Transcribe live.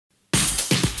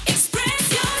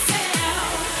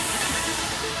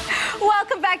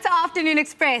back to Afternoon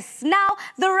Express. Now,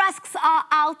 the rusks are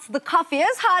out, the coffee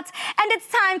is hot, and it's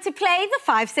time to play the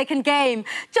 5-second game.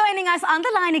 Joining us on the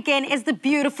line again is the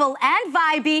beautiful and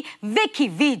vibey Vicky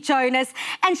V. Jonas,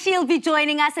 and she'll be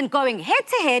joining us and going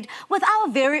head-to-head with our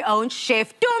very own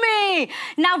Chef Dumi.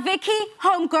 Now, Vicky,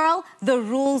 homegirl, the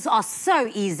rules are so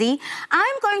easy.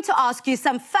 I'm going to ask you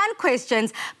some fun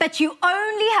questions, but you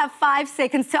only have 5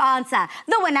 seconds to answer.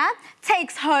 The winner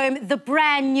takes home the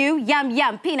brand new Yum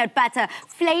Yum peanut butter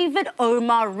flavored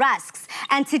Omar rusks.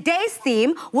 And today's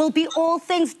theme will be all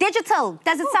things digital.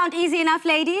 Does it sound easy enough,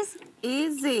 ladies?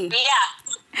 Easy. Yeah.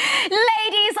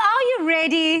 Ladies, are you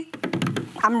ready?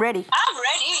 I'm ready. I'm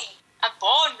ready. I'm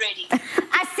born ready.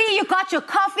 I see you got your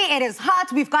coffee. It is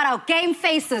hot. We've got our game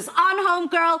faces on,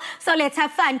 homegirl. So let's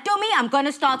have fun. Dumi, I'm going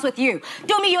to start with you.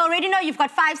 Dumi, you already know you've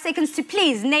got 5 seconds to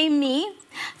please name me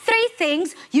 3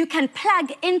 things you can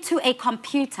plug into a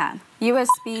computer.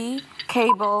 USB,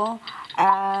 cable,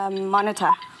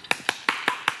 monitor.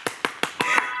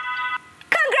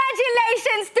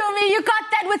 Congratulations, Dumi. You got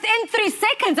that within 3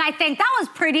 seconds, I think. That was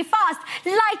pretty fast.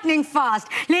 Lightning fast.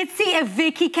 Let's see if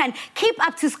Vicky can keep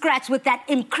up to scratch with that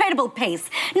incredible pace.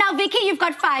 Now, Vicky, you've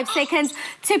got 5 seconds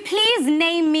to please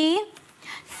name me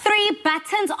 3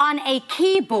 buttons on a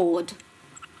keyboard.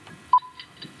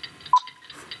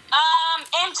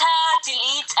 Enter,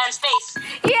 delete, and space.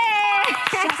 Yeah!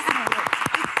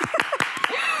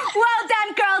 Well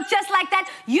done, girl. Just like that.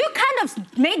 You kind of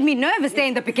made me nervous there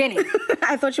in the beginning.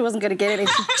 I thought she wasn't going to get it, and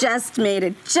she just made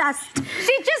it. She just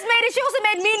made it. She also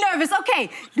made me nervous. Okay,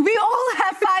 we all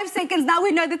have 5 seconds. Now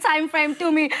we know the time frame.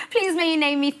 Dumi, please may you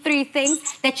name me 3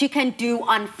 things that you can do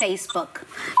on Facebook.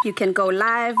 You can go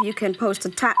live, you can post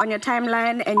on your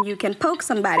timeline, and you can poke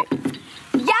somebody.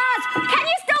 Yes! Can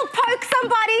you still poke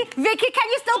somebody? Vicky, can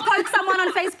you still poke someone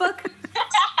on Facebook? I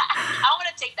want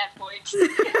to take that point.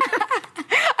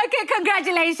 Okay,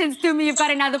 congratulations, Dumi. You've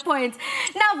got another point.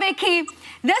 Now, Vicky,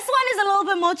 this one is a little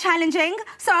bit more challenging,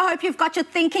 so I hope you've got your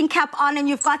thinking cap on and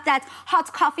you've got that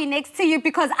hot coffee next to you,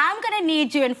 because I'm going to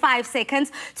need you in 5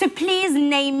 seconds to please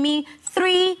name me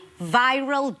 3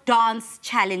 viral dance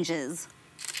challenges.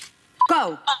 Go.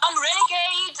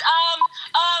 Renegade,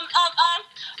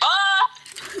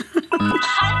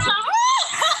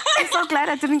 I'm so glad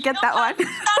I didn't get that one. I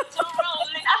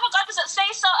forgot to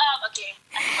say so. Okay.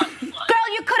 Girl,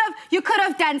 you could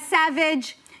have done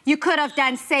Savage. You could have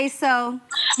done Say So.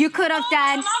 You could have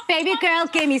done Baby Girl,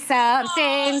 Give Me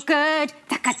Something Good.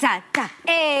 Ta-ka-ta-ta.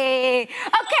 Hey.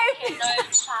 Okay.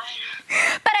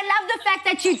 But I love the fact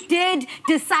that you did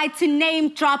decide to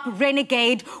name drop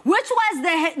Renegade, which was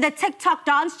the TikTok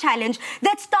dance challenge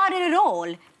that started it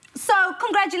all. So,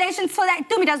 congratulations for that.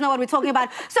 Dumi doesn't know what we're talking about.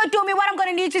 So, Dumi, what I'm going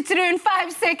to need you to do in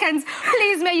 5 seconds,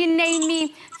 please may you name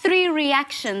me 3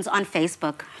 reactions on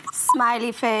Facebook.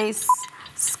 Smiley face,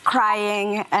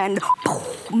 crying, and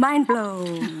mind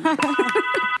blown.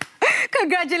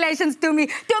 Congratulations, Dumi.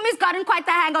 Dumi's gotten quite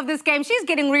the hang of this game. She's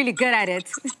getting really good at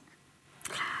it.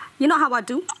 You know how I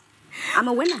do? I'm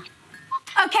a winner.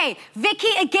 Okay,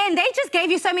 Vicky, again, they just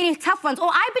gave you so many tough ones. Or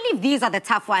I believe these are the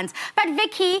tough ones. But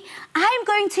Vicky, I'm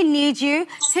going to need you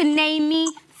to name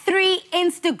me 3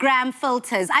 Instagram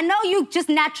filters. I know you're just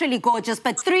naturally gorgeous,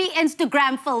 but 3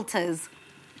 Instagram filters.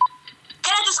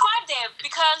 Can I describe them?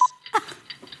 Because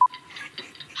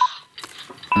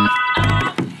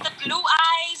the blue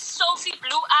eyes, Sophie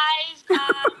blue eyes,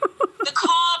 the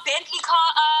car, Bentley car,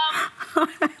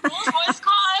 Rolls Royce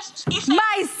cars.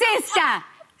 My sister!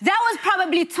 That was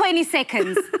probably 20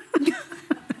 seconds.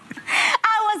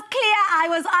 I was clear, I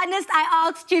was honest. I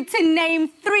asked you to name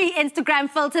 3 Instagram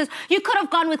filters. You could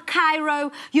have gone with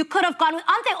Cairo. You could have gone with,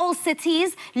 aren't they all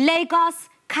cities? Lagos,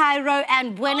 Cairo,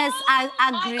 and Buenos Aires.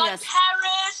 My God,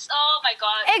 Paris. Oh, my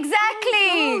God.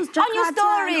 Exactly. On your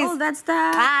stories. Oh, that's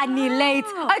that. Ah, late.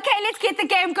 Okay, let's get the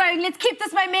game going. Let's keep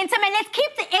this momentum and let's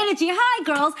keep the energy. Hi,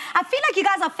 girls. I feel like you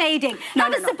guys are fading.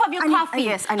 Have a sip of your coffee.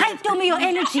 Yes, I need. Hi, Dumi, your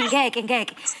energy.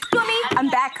 Dumi. I'm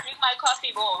back. Drink my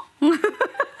coffee more.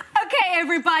 Okay,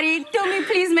 everybody. Dumi,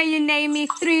 please may you name me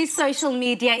 3 social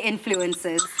media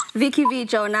influencers. Vicky V.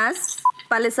 Jonas,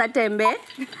 Palisa Tembe,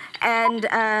 and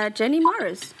Jenny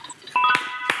Morris.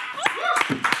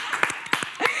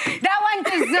 That one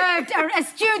deserved a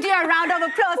studio round of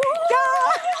applause.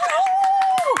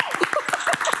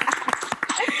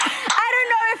 I don't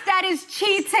know if that is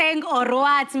cheating or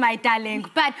what, my darling,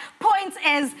 but point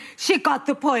is, she got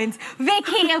the point.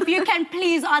 Vicky, if you can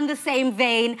please, on the same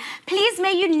vein, please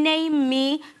may you name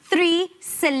me 3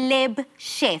 celeb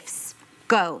chefs.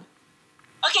 Go.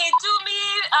 Okay, do me,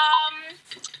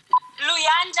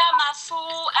 Luyanda Mafu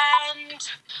and,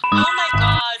 oh my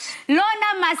God.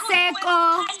 Lona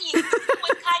Maseko.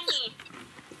 Kani.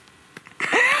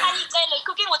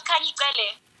 cooking with Kanye Pele.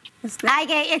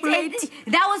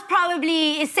 That was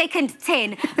probably a second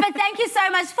 10. But thank you so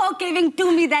much for giving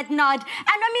Dumi that nod.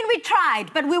 And I mean, we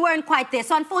tried, but we weren't quite there.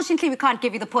 So unfortunately, we can't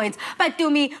give you the points. But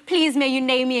Dumi, please may you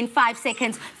name me in 5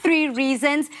 seconds 3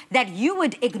 reasons that you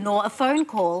would ignore a phone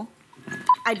call.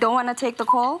 I don't want to take the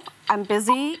call. I'm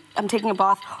busy. I'm taking a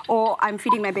bath. Or I'm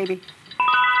feeding my baby.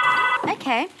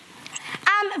 Okay.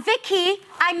 Vicky,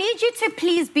 I need you to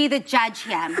please be the judge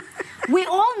here. We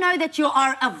all know that you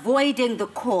are avoiding the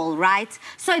call, right?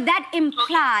 So that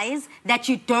implies that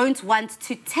you don't want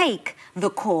to take the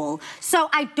call. So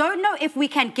I don't know if we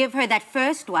can give her that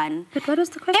first one. But what is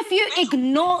the question? If you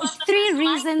ignore 3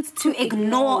 reasons to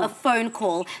ignore a phone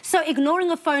call. So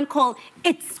ignoring a phone call,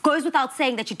 it goes without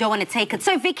saying that you don't want to take it.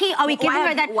 So Vicky, are we giving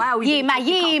her that?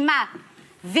 Yema.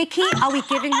 Vicky, are we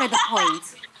giving her the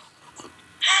point?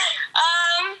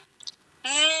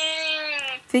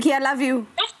 Vicky, I love you.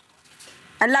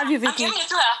 I love you, Vicky. I'm giving it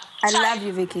to her. I love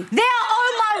you, Vicky. There are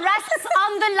Omar Rusks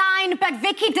on the line, but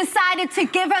Vicky decided to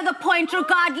give her the point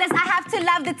regardless. I have to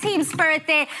love the team spirit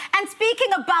there. And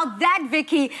speaking about that,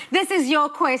 Vicky, this is your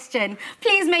question.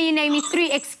 Please may you name me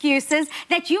 3 excuses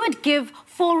that you would give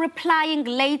for replying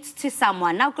late to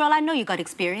someone. Now, girl, I know you got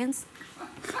experience.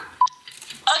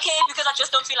 Okay, because I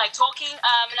just don't feel like talking.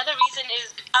 Another reason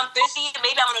is I'm busy.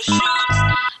 Maybe I'm on a shoot.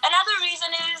 Another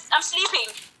reason is I'm sleeping.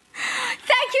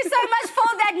 Thank you so much for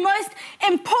that most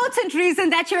important reason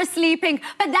that you're sleeping.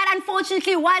 But that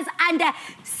unfortunately was under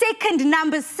second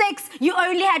number 6. You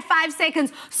only had 5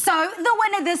 seconds. So the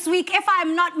winner this week, if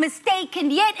I'm not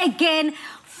mistaken, yet again,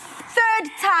 3rd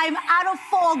time out of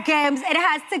 4 games, it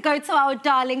has to go to our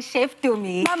darling Chef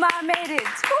Dumi. Mama, I made it.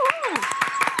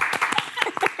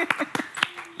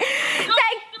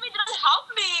 Dumi didn't help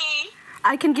me.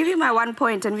 I can give you my 1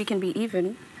 point and we can be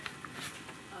even.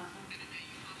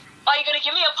 Are you going to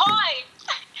give me a point?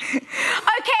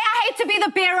 Okay, I hate to be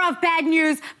the bearer of bad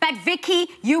news, but Vicky,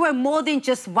 you were more than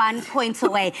just 1 point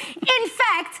away. In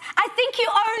fact, I think you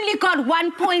only got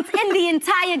 1 point in the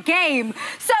entire game.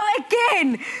 So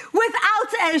again,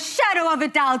 without a shadow of a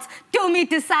doubt, Dumi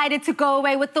decided to go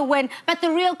away with the win. But the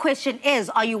real question is,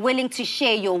 are you willing to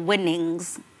share your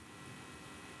winnings?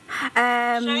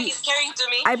 Sherry is carrying to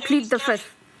me. I plead the 5th.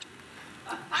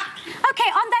 Okay,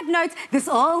 on that note, this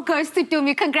all goes to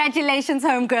Dumi. Congratulations,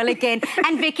 homegirl, again.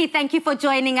 And Vicky, thank you for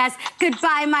joining us.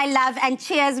 Goodbye, my love, and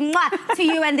cheers to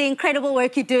you and the incredible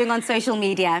work you're doing on social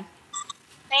media.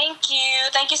 Thank you.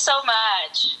 Thank you so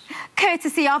much.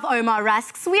 Courtesy of Omar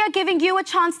Rusks, we are giving you a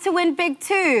chance to win big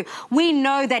too. We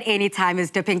know that any time is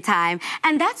dipping time,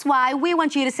 and that's why we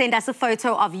want you to send us a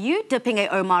photo of you dipping a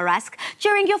Omar Rusk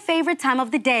during your favorite time of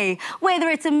the day, whether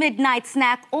it's a midnight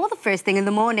snack or the first thing in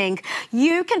the morning.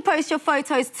 You can post your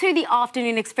photos to the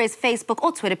Afternoon Express Facebook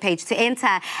or Twitter page to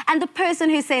enter, and the person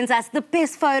who sends us the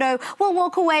best photo will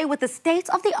walk away with the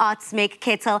state-of-the-art Smeg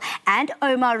kettle and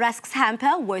Omar Rusk's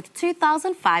hamper worth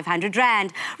 2,500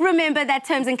 Rand. Remember that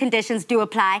terms and conditions do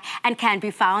apply and can be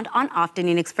found on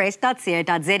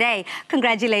afternoonexpress.co.za.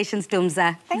 Congratulations,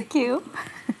 Dumza. Thank you.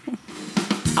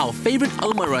 Our favorite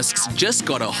Omar Rusks just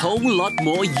got a whole lot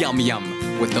more yum yum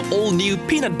with the all-new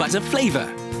peanut butter flavor.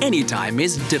 Anytime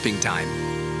is dipping time.